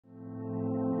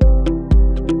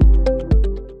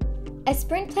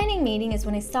sprint planning meeting is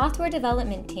when a software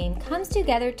development team comes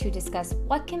together to discuss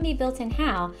what can be built and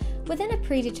how within a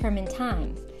predetermined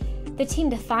time. The team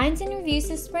defines and reviews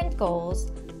the sprint goals,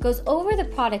 goes over the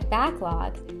product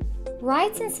backlog,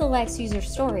 writes and selects user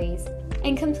stories,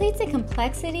 and completes a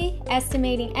complexity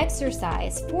estimating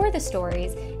exercise for the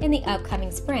stories in the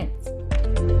upcoming sprints.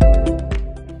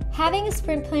 Having a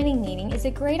sprint planning meeting is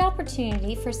a great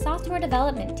opportunity for software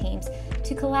development teams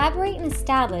to collaborate and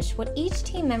establish what each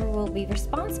team member will be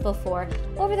responsible for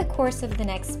over the course of the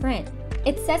next sprint.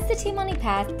 It sets the team on a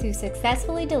path to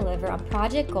successfully deliver on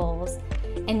project goals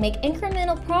and make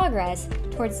incremental progress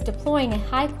towards deploying a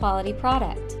high-quality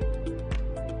product.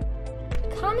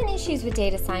 Common issues with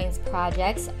data science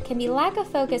projects can be lack of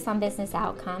focus on business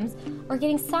outcomes or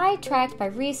getting sidetracked by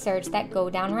research that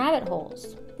go down rabbit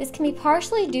holes. This can be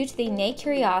partially due to the innate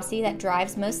curiosity that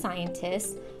drives most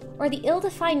scientists or the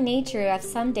ill-defined nature of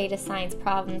some data science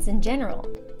problems in general.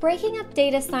 Breaking up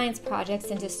data science projects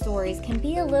into stories can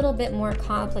be a little bit more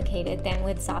complicated than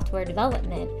with software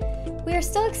development. We are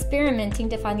still experimenting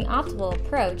to find the optimal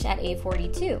approach at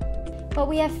A42. What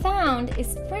we have found is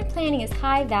sprint planning is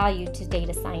high value to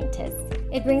data scientists.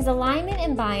 It brings alignment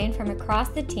and buy-in from across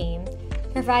the team,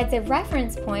 provides a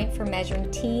reference point for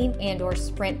measuring team and/or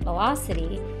sprint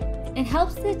velocity, and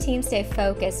helps the team stay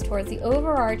focused towards the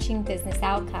overarching business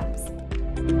outcomes.